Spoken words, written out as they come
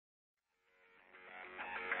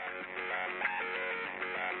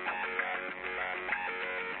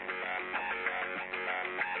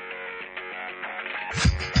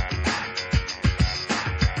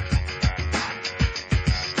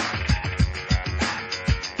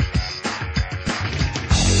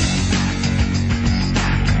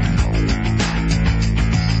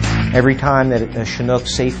Every time that a Chinook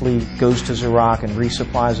safely goes to Iraq and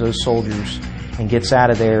resupplies those soldiers and gets out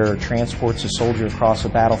of there or transports a soldier across a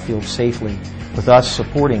battlefield safely with us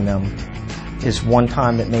supporting them is one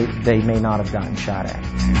time that they may not have gotten shot at.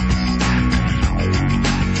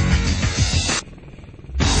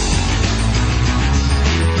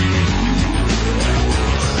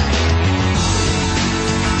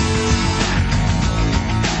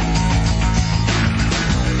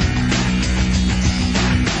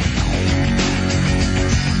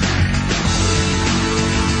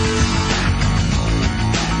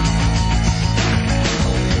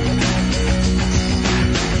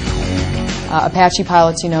 Apache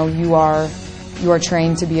pilots, you are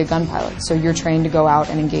trained to be a gun pilot, so you're trained to go out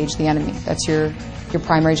and engage the enemy. That's your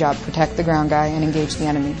primary job: protect the ground guy and engage the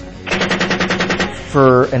enemy.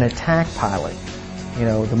 For an attack pilot,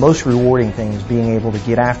 the most rewarding thing is being able to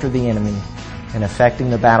get after the enemy and affecting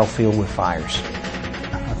the battlefield with fires.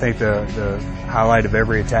 I think the highlight of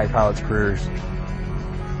every attack pilot's career is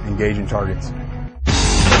engaging targets.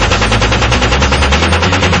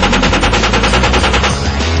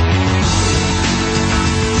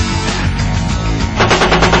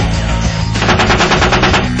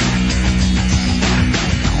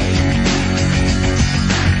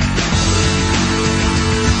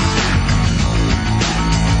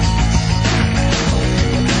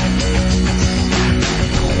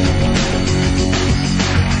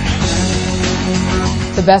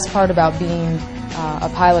 The best part about being a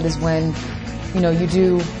pilot is when, you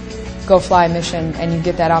do go fly a mission and you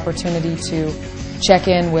get that opportunity to check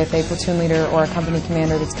in with a platoon leader or a company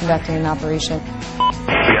commander that's conducting an operation.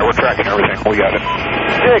 Yeah, we're tracking everything. We got it.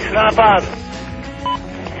 695.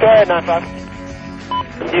 Go ahead, 95.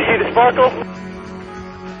 You see the sparkle?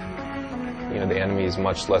 The enemy is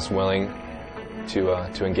much less willing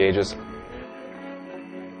to engage us.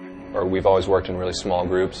 Or we've always worked in really small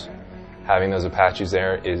groups. Having those Apaches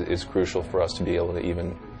there is crucial for us to be able to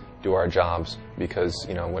even do our jobs, because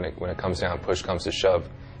when it comes down, push comes to shove,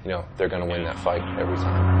 they're going to win that fight every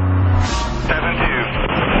time. 7-2.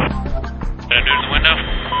 Bad news the window.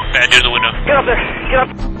 Bad news the window. Get up there. Get up.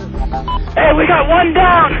 Hey, we got one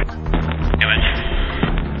down. Damn it.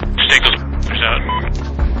 Just take those out.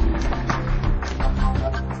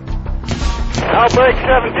 Outbreak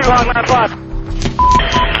 7-2 on 95.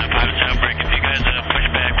 Outbreak. If you guys push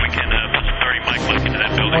back, we can put some 30 mic look into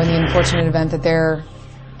that building. In the unfortunate event that they're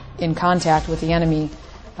in contact with the enemy,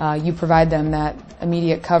 you provide them that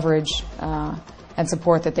immediate coverage and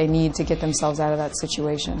support that they need to get themselves out of that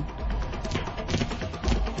situation.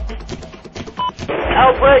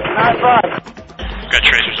 Outbreak 95. Got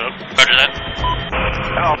tracers up. Roger that.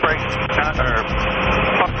 Outbreak 95.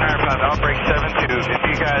 Outbreak 7-2. If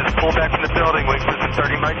you guys pull back from the building, we can put some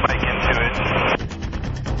 30 mic into it.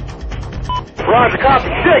 Roger,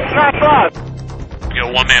 copy. 695. We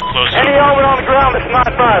got one man close. Any element on the ground, it's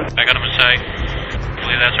 95. I got him in sight. I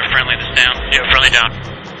believe that's our friendly that's down. Yeah, friendly down.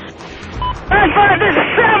 95, this is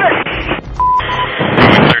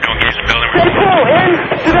 7. They're doing keys in building. Stay pull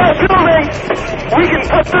into that building. We can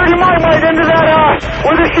put 30 mic into that,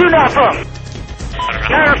 where they're shooting at from.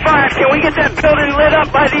 95, can we get that building lit up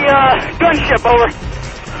by the, gunship, over?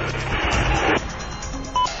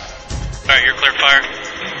 Alright, you're clear fire.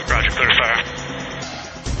 Roger, clear fire.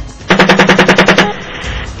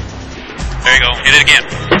 There you go, hit it again.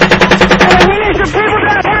 Hey, we need some people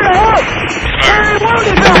down here to help! Very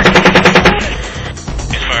wounded back!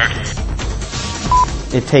 He's fired.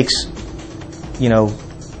 It takes,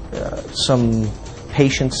 some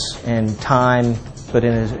patience and time, but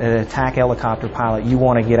in an attack helicopter pilot, you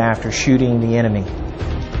want to get after shooting the enemy.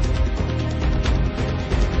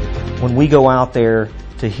 When we go out there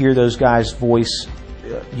to hear those guys' voice,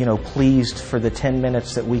 pleased for the 10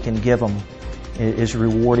 minutes that we can give them, is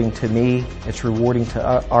rewarding to me. It's rewarding to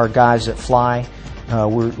our guys that fly.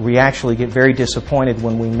 We actually get very disappointed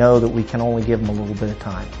when we know that we can only give them a little bit of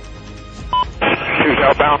time. Shoot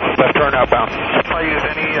outbound, left turn outbound. Are you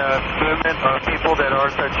any movement of people that are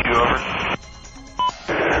touching you, over?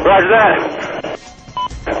 Roger that.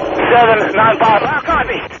 795,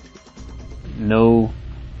 copy. No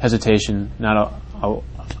hesitation, not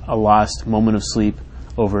a lost moment of sleep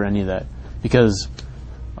over any of that, because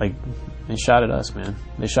they shot at us, man.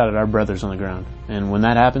 They shot at our brothers on the ground, and when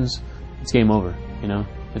that happens, it's game over.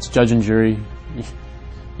 It's judge and jury.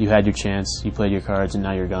 You had your chance, you played your cards, and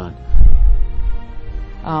now you're gone.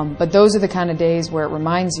 But those are the kind of days where it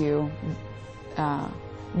reminds you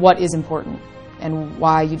what is important and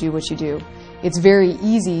why you do what you do. It's very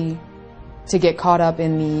easy to get caught up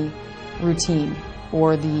in the routine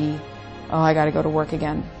or the, oh, I got to go to work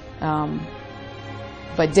again.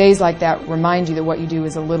 But days like that remind you that what you do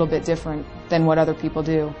is a little bit different than what other people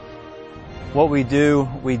do. What we do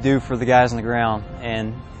for the guys on the ground,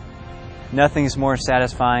 and nothing's more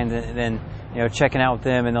satisfying than checking out with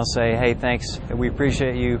them, and they'll say, "Hey, thanks. We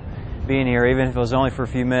appreciate you being here." Even if it was only for a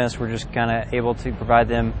few minutes, we're just kind of able to provide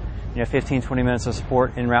them 15, 20 minutes of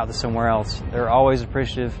support en route to somewhere else. They're always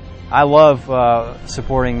appreciative. I love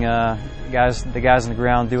supporting the guys on the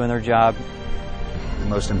ground doing their job. The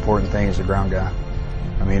most important thing is the ground guy.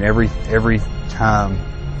 I mean, every time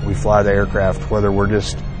we fly the aircraft, whether we're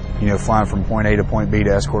just flying from point A to point B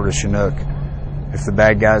to escort a Chinook, if the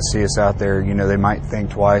bad guys see us out there, they might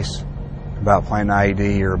think twice about planting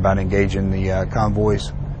IED or about engaging the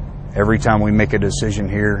convoys. Every time we make a decision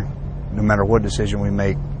here, no matter what decision we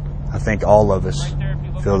make, I think all of us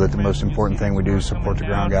feel that the most important thing we do is support the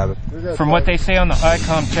ground guy. From what they say on the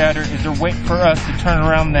ICOM chatter, is they're waiting for us to turn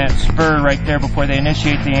around that spur right there before they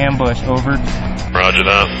initiate the ambush. Over. Roger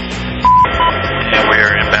that. And we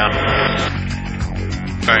are inbound.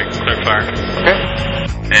 Alright, clear fire. Okay.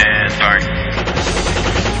 And firing.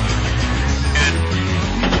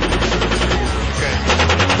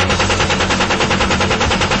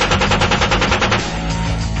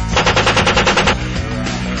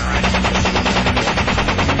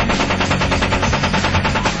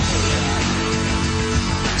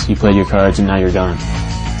 You played your cards and now you're gone.